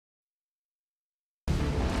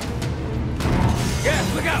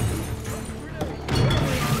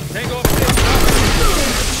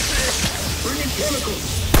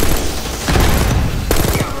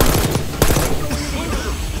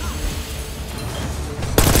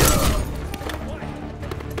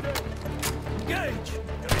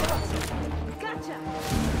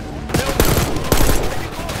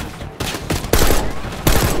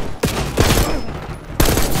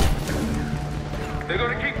They're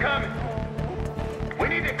gonna keep coming. We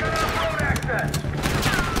need to cut off road access.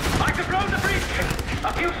 I can blow the bridge.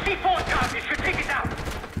 A few C4 charges should take it out.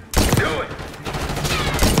 Do it.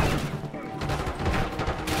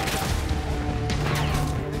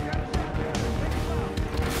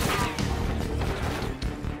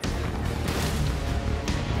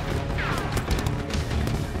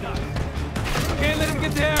 Can't let him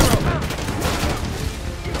get the arrow.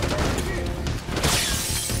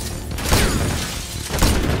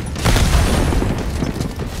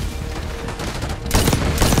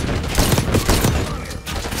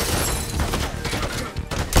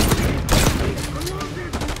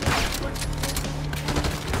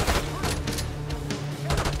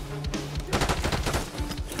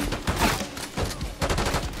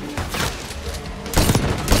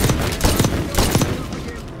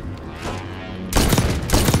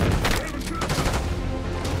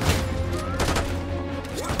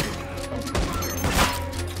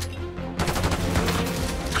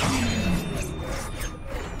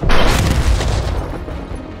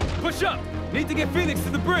 Push up! Need to get Phoenix to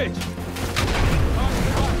the bridge!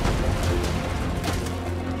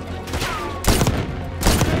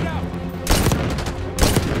 Straight out!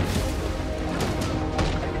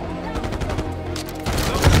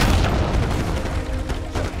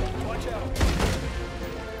 Watch out!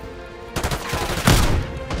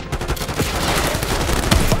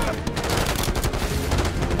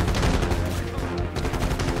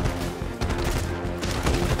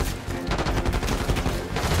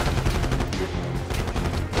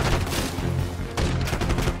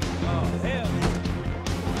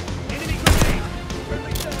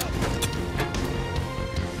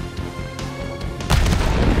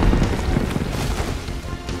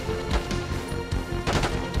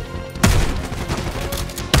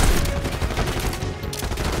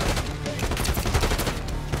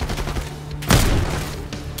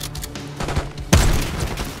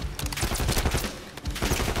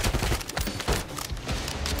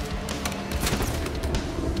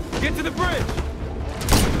 Get to the bridge!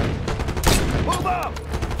 Move up!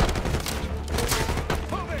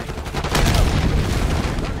 Move it!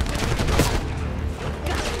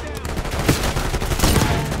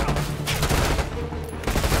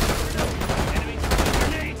 Enemy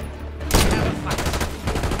grenade! Have a fight!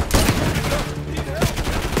 Need help!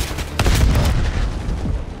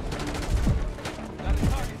 Got a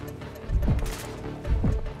target.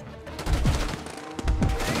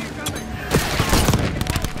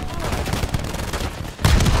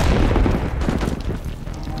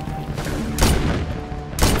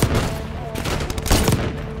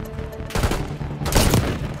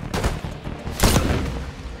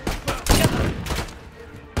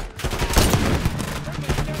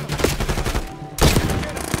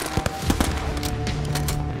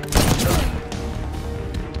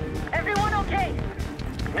 Everyone okay?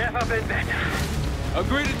 Never been better.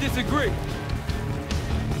 Agree to disagree.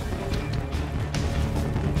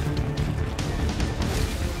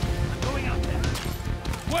 Going out there.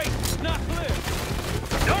 Wait, it's not clear.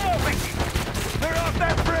 No more waiting. They're off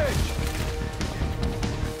that bridge.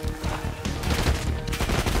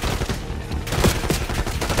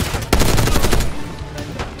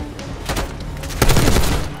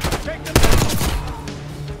 Take them down.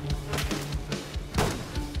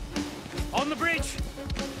 On the bridge.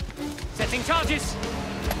 Setting charges.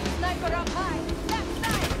 Sniper up high. Left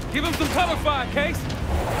side. Give him some cover fire, Case.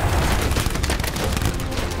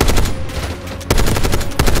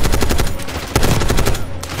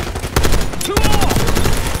 Two more!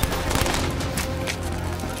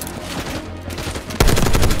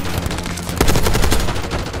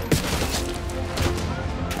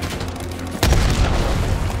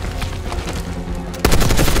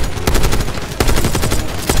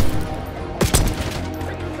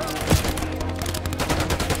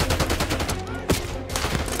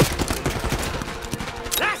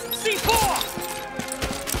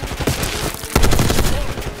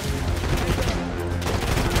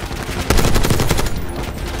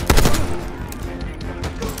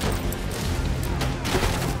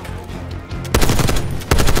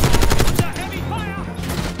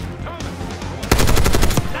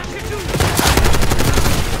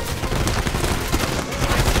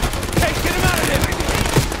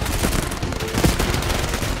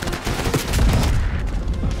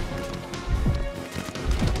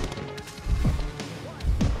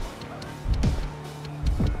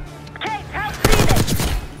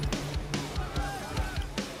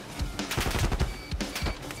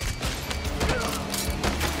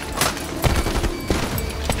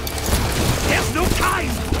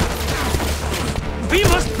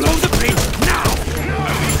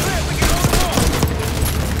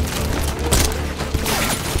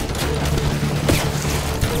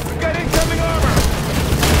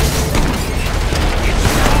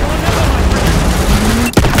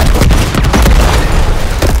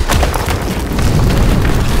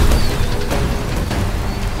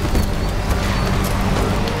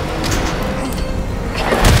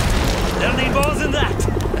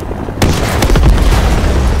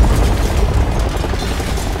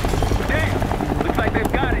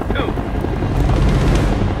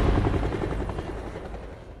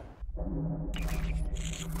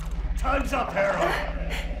 What's up, Harold?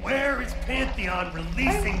 Where is Pantheon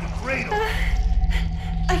releasing the cradle?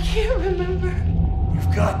 I can't remember.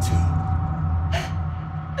 You've got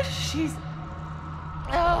to. She's...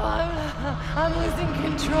 Oh, I'm losing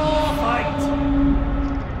control. Fight!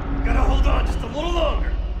 Gotta hold on just a little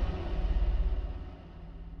longer.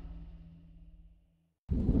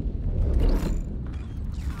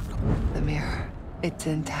 The mirror. It's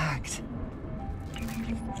intact.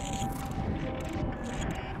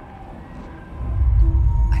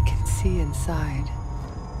 I can see inside.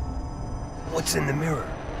 What's in the mirror?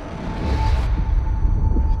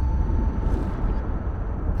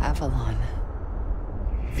 Avalon.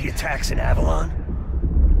 The attacks in Avalon?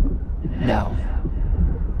 No.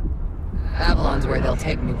 Avalon's where they'll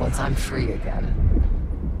take me once I'm free again.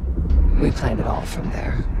 We planned it all from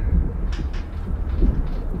there.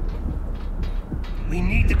 We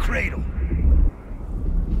need the cradle.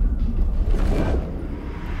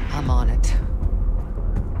 I'm on it.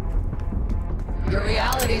 Your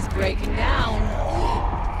reality's breaking down.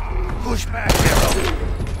 Push back, Harold.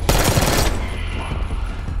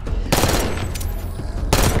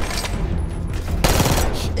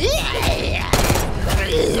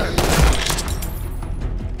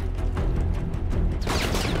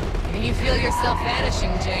 Can you feel yourself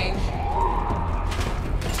vanishing, Jane?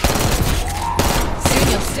 Soon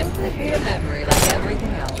you'll simply be a memory like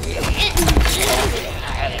everything else.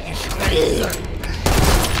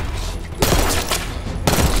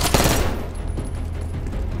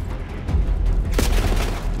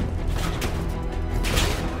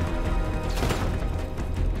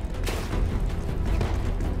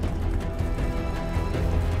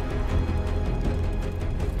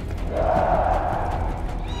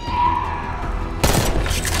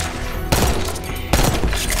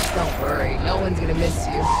 Don't worry, no one's gonna miss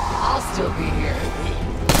you. I'll still be here.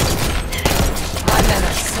 My men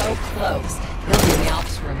are so close. He'll be in the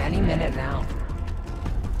ops room any minute now.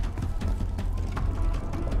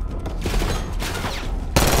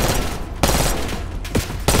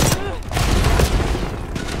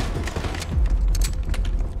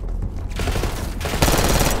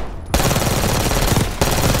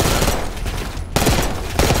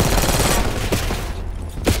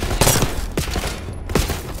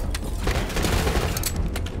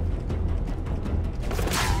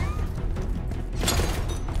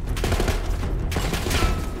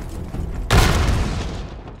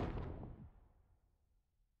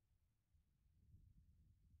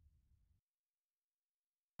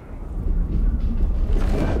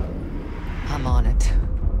 I'm on it.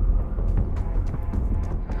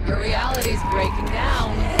 Your reality's breaking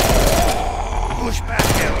down. Push back,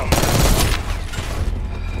 Harold.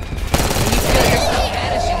 Can you feel yourself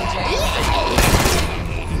vanishing, Jane? Soon you'll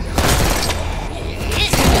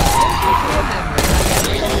simply be a memory like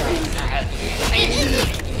everything else.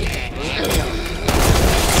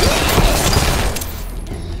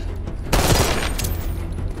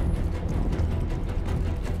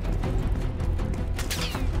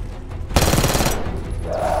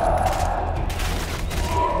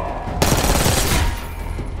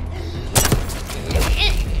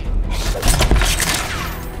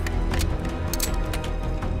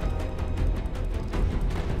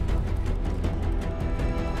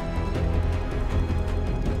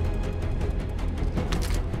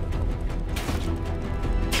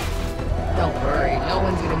 Don't worry, no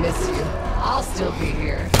one's gonna miss you. I'll still be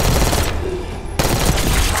here.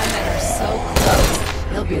 My men are so close,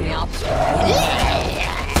 they'll be in the ops room any minute.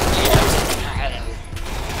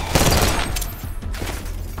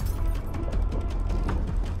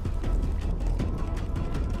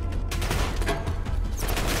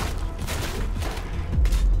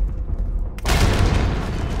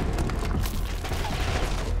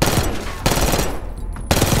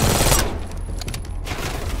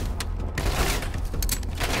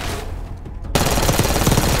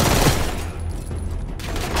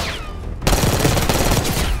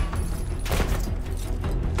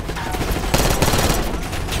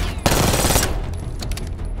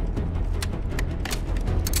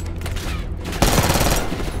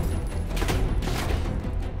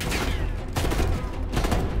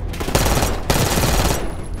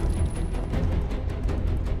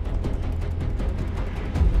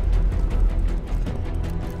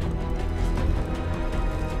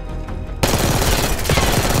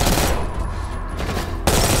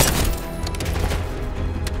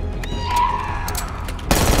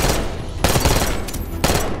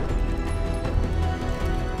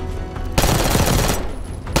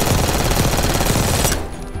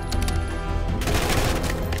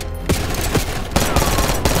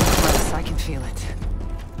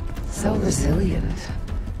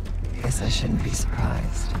 I shouldn't be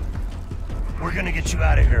surprised. We're gonna get you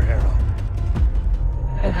out of here, Harold.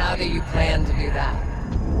 And how do you plan to do that?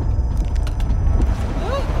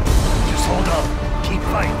 Just hold up. Keep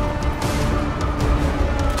fighting.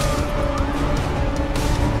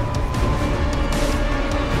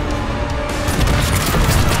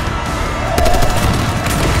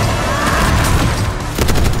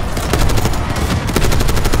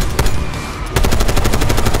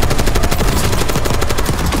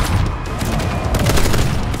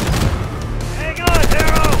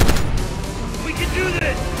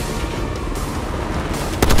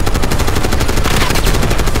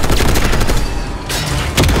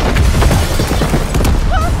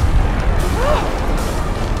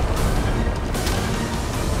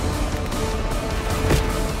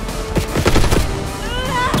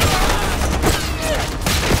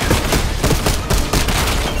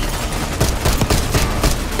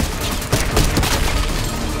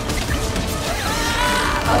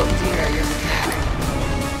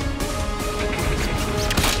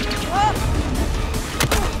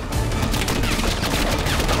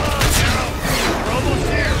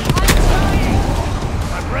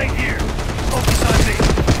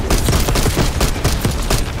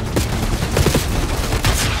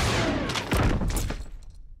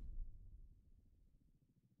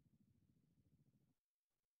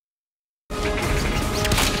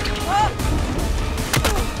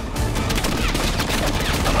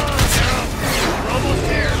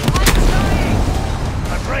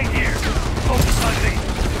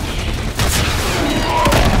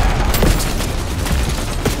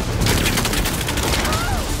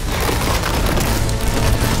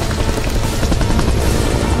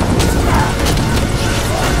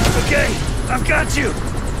 I've got you!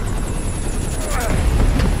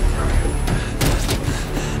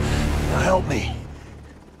 Now help me.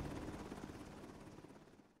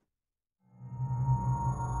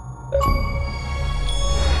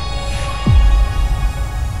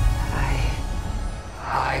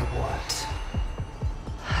 What?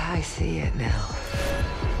 I see it now.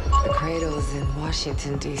 The cradle's in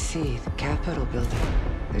Washington, D.C., the Capitol building.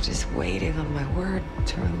 They're just waiting on my word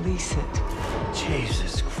to release it.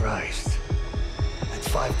 Jesus Christ. That's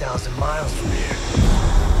 5,000 miles from here.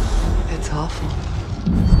 It's awful.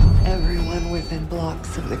 Everyone within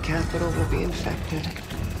blocks of the Capitol will be infected.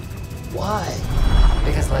 Why?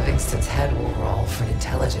 Because Livingston's head will roll for an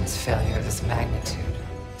intelligence failure of this magnitude.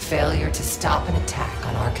 Failure to stop an attack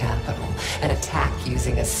on our capital. An attack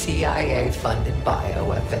using a CIA-funded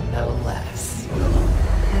bioweapon, no less.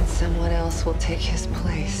 And someone else will take his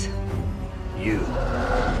place. You.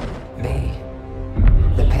 Me.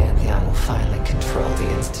 The Pantheon will finally control the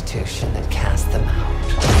institution that cast them out.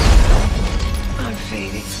 I'm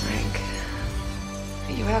fading, Frank.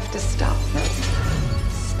 You have to stop this.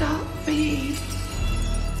 Stop me.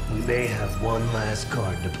 We may have one last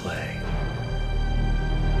card to play.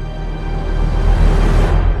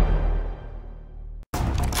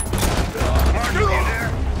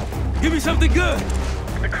 Give me something good!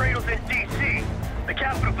 The cradle's in D.C., the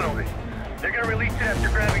Capitol building. They're gonna release it after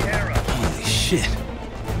grabbing Hera. Holy shit.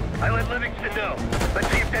 I let Livingston know. Let's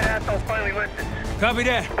see if that asshole finally listens. Copy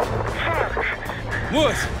that. Fuck!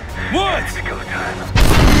 Woods! Woods! It's go time.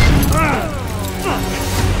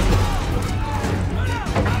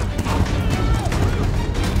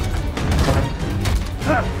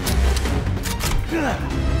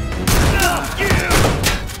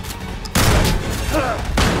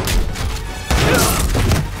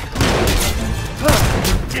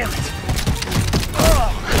 Damn it!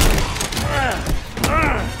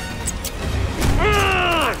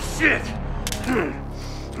 Shit!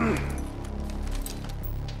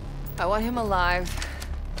 I want him alive.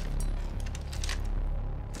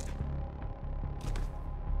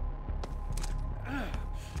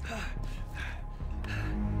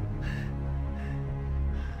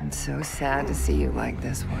 I'm so sad to see you like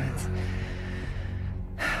this, Woods.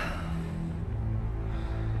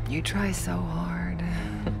 You try so hard.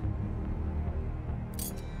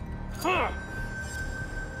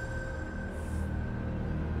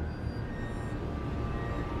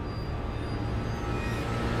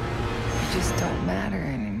 You just don't matter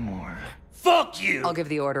anymore. Fuck you! I'll give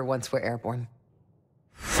the order once we're airborne.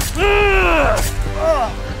 Don't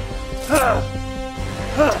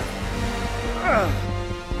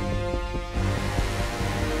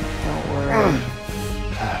worry.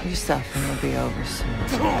 Your suffering will be over soon.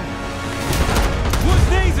 Woods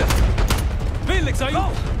needs us! Felix, are you?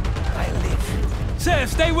 I live. Sam,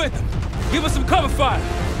 stay with him. Give us some cover fire.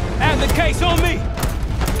 Have the case on me.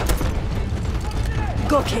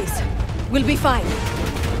 Go, Case. We'll be fine.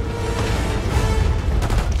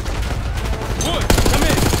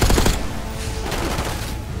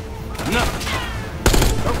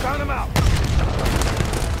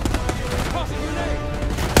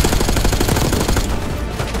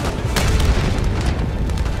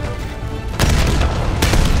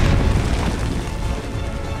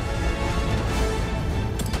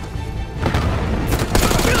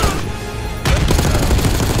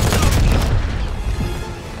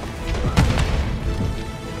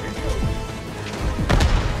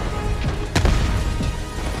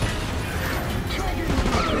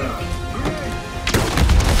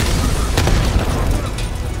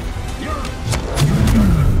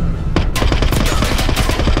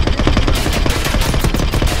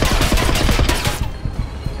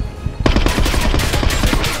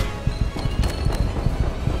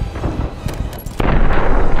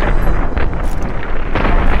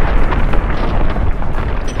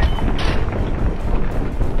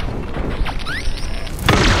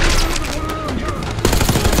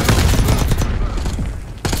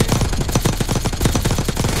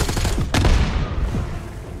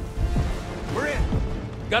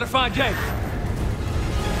 Gotta find James.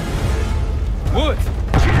 Woods!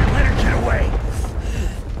 Can't let her get away!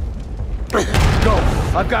 Go!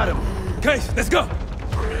 I've got him! Case, let's go!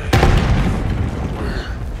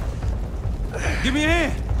 Give me a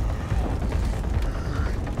hand!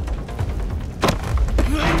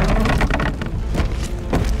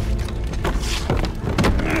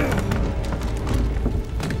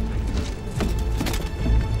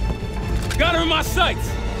 Got her in my sights!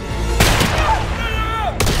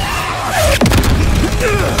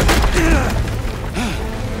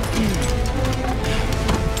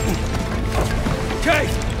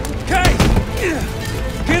 Case! Case!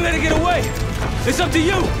 Can't let it get away! It's up to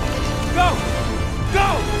you! Go!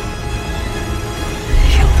 Go!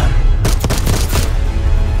 Kill them!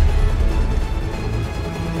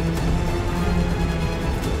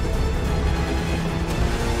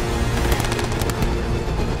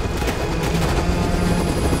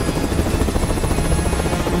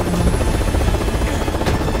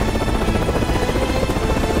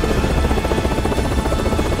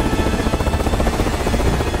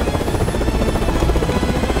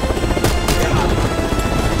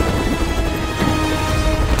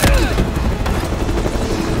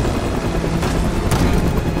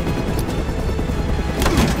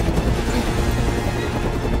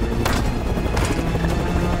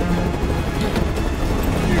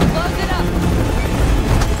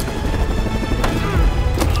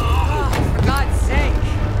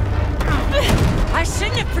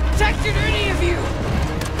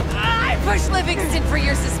 Livingston for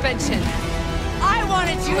your suspension. I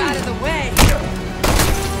wanted you out of the way.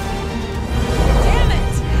 Damn it!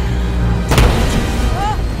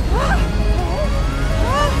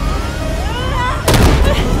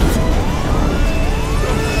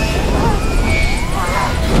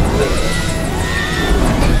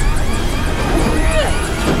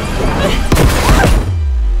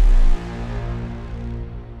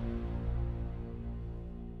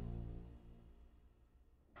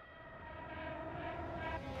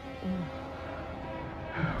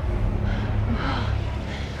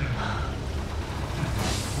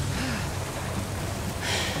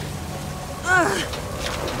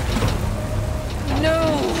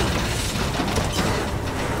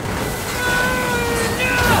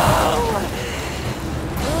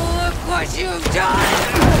 What you've done!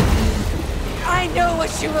 I know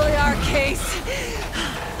what you really are, Case.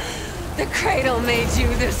 The Cradle made you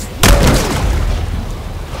this.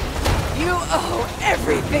 You owe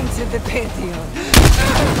everything to the Pantheon.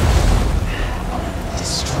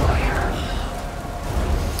 Destroy her.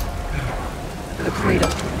 The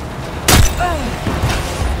Cradle.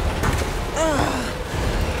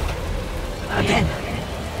 Again.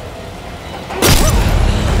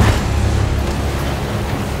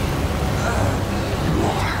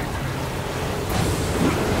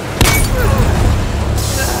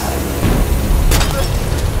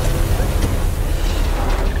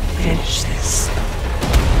 Finish this.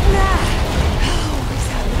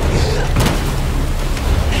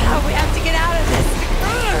 We have to get out of this.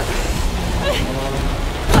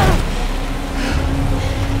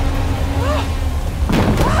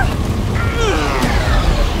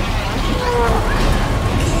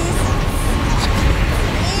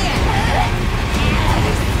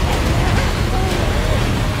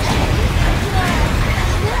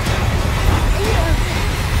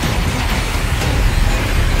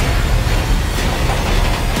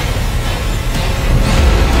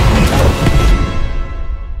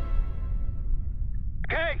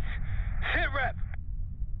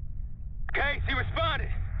 Case, he responded.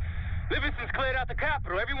 Livingston's cleared out the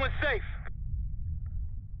capital. Everyone's safe.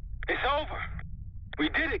 It's over. We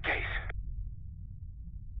did it, Case.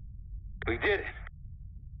 We did it.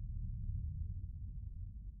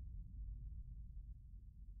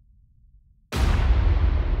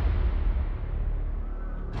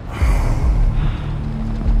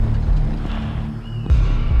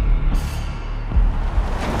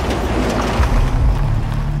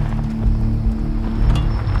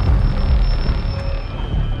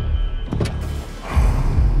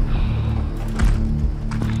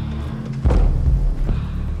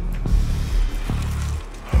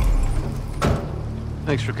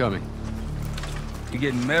 Thanks for coming. You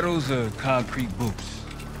getting medals or concrete boots?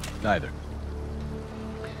 Neither.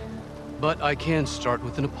 But I can start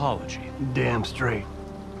with an apology. Damn straight.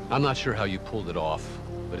 I'm not sure how you pulled it off,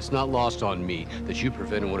 but it's not lost on me that you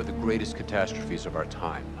prevented one of the greatest catastrophes of our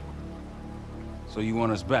time. So you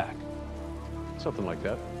want us back? Something like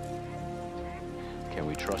that. Can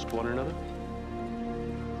we trust one another?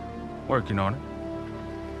 Working on it.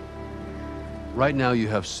 Right now you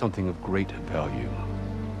have something of great value.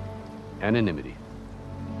 Anonymity.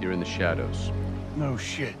 You're in the shadows. No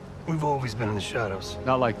shit. We've always been in the shadows.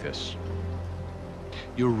 Not like this.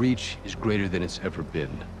 Your reach is greater than it's ever been.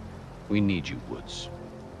 We need you, Woods.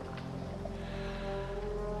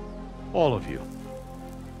 All of you.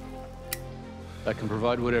 I can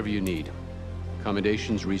provide whatever you need.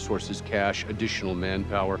 Accommodations, resources, cash, additional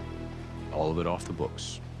manpower. All of it off the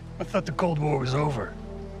books. I thought the Cold War was over.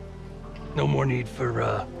 No more need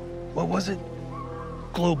for, what was it?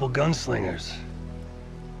 Global gunslingers.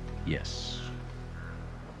 Yes.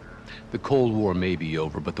 The Cold War may be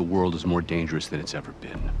over, but the world is more dangerous than it's ever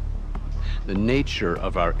been. The nature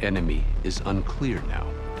of our enemy is unclear now.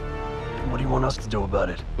 What do you want us to do about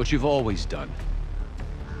it? What you've always done.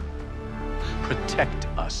 Protect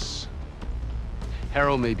us.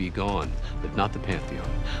 Harrow may be gone, but not the Pantheon.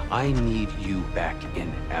 I need you back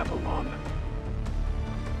in Avalon.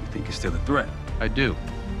 You think you're still a threat? I do.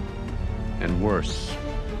 And worse.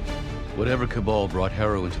 Whatever cabal brought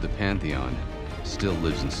Harrow into the Pantheon still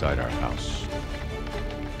lives inside our house.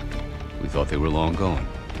 We thought they were long gone.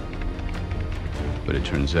 But it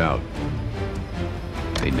turns out,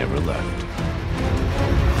 they never left.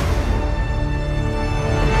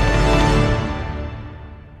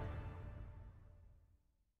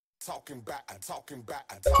 Talking back, talking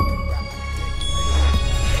back, talking back.